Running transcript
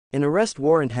An arrest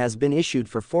warrant has been issued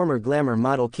for former Glamour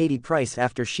model Katie Price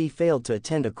after she failed to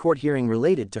attend a court hearing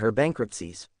related to her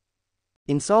bankruptcies.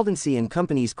 Insolvency and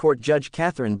Companies Court Judge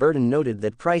Catherine Burton noted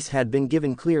that Price had been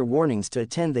given clear warnings to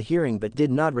attend the hearing but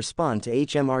did not respond to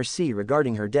HMRC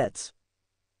regarding her debts.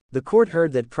 The court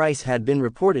heard that Price had been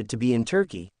reported to be in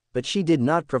Turkey, but she did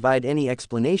not provide any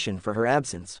explanation for her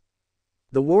absence.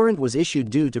 The warrant was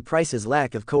issued due to Price's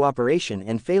lack of cooperation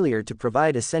and failure to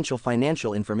provide essential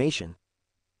financial information.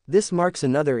 This marks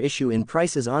another issue in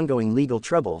Price's ongoing legal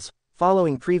troubles,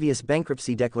 following previous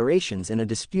bankruptcy declarations and a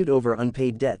dispute over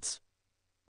unpaid debts.